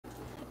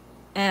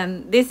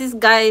And this is,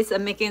 guys,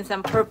 I'm making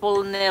some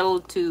purple nail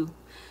too.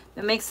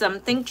 I make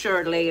some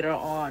tincture later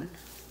on.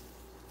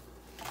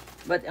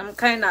 But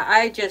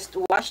I just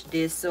washed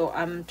this, so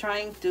I'm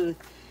trying to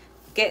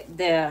get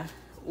the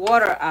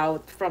water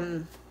out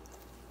from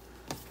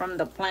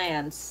the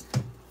plants.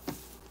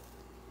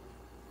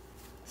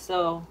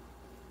 So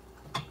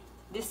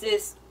this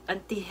is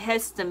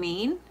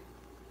antihistamine.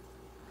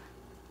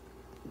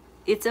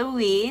 It's a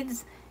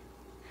weeds,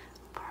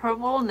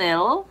 purple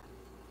nail.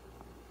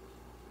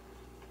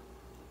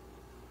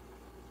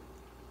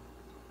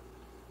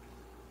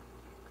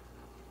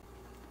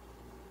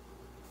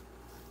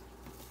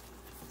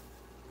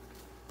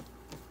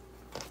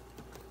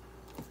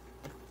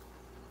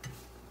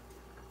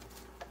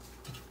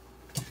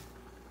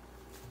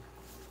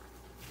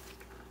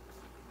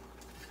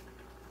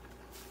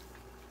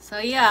 So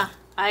yeah,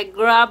 I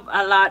grab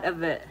a lot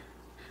of it.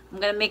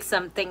 I'm gonna make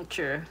some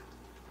tincture.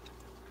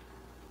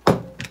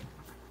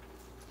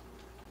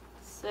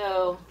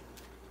 So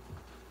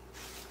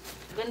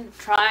I'm gonna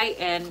try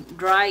and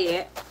dry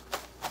it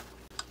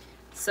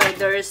so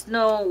there is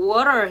no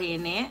water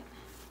in it.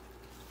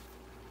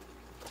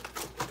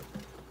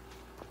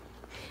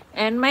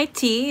 And my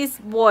tea is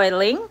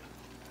boiling.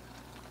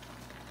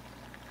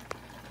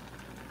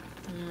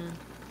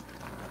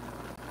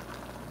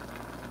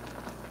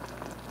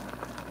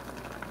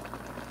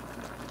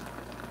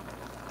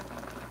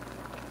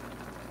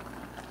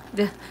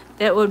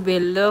 That would be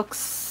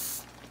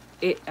looks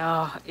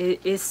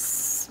it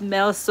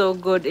smells so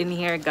good in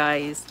here,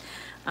 guys.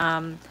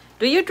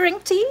 Do you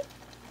drink tea?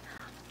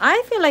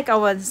 I feel like I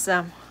was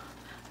I'm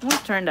gonna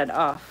turn that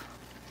off.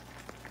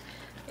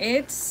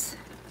 It's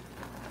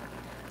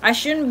I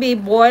shouldn't be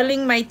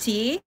boiling my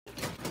tea.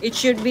 It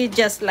should be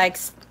just like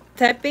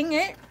stepping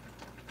it.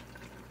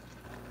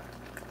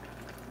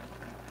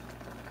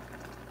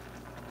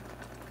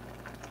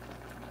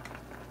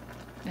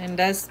 And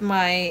that's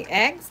my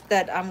eggs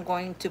that I'm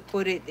going to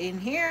put it in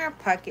here,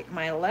 packet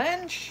my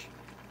lunch.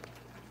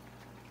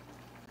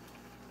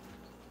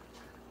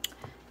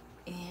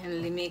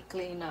 And let me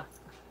clean up.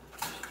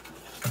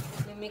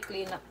 Let me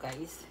clean up,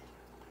 guys.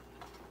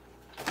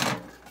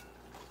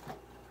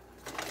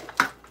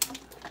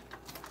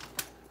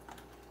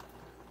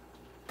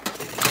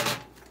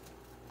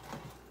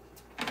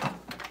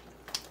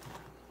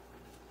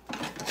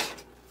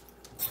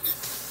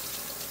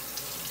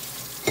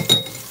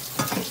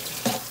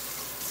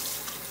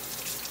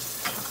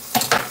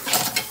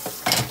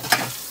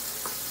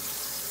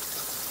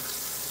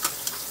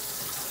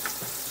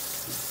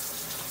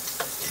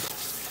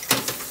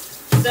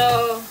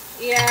 So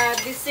yeah,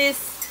 this is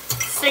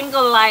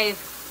single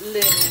life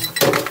living.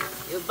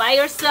 You by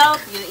yourself,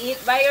 you eat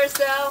by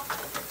yourself,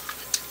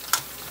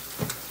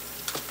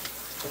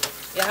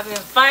 you're having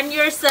fun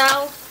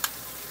yourself.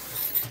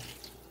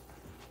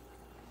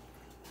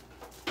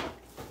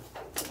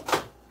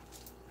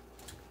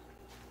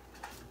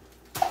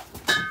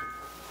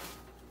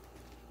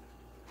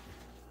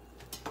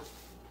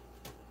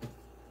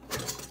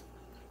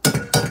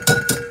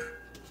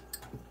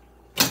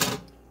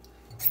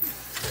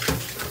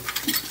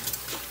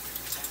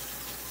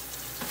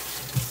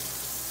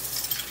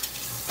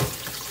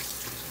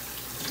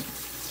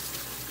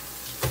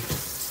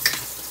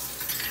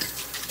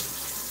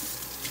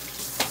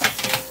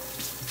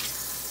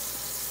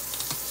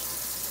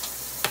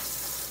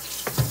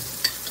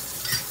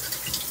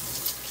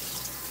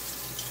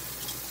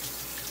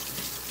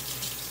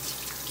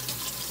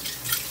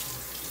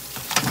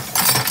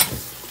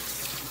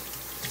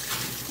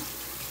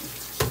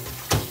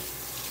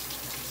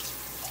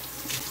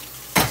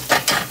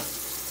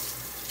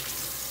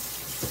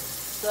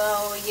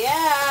 So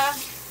yeah.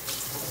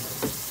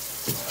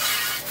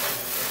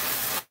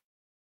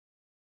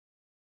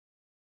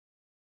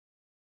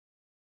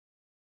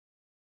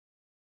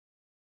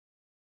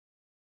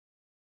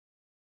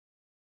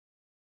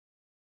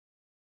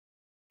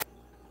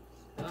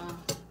 Uh,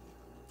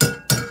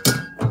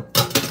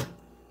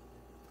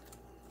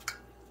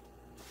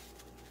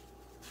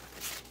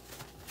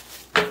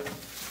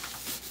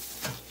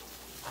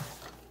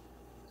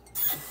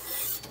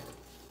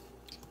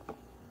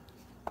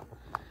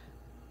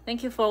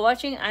 Thank you for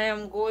watching. I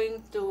am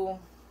going to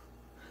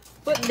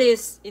put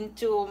this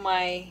into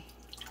my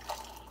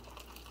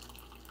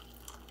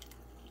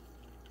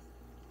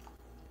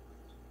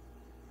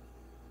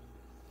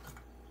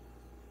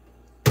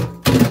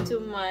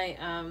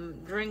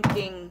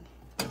drinking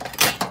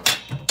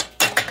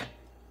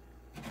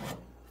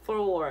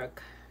for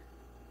work.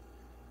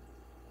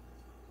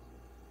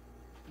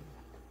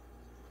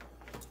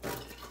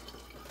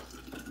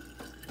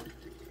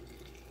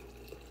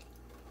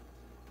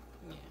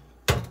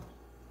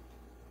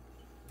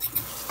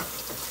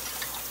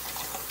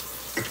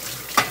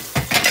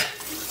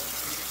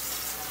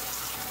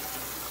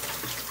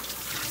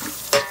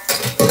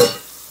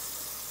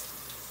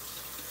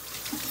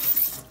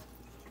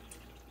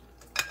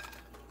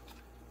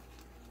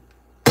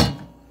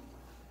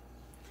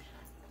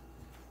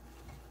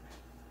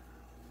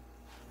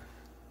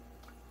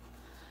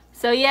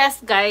 So yes,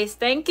 guys,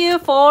 thank you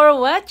for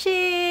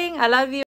watching. I love you.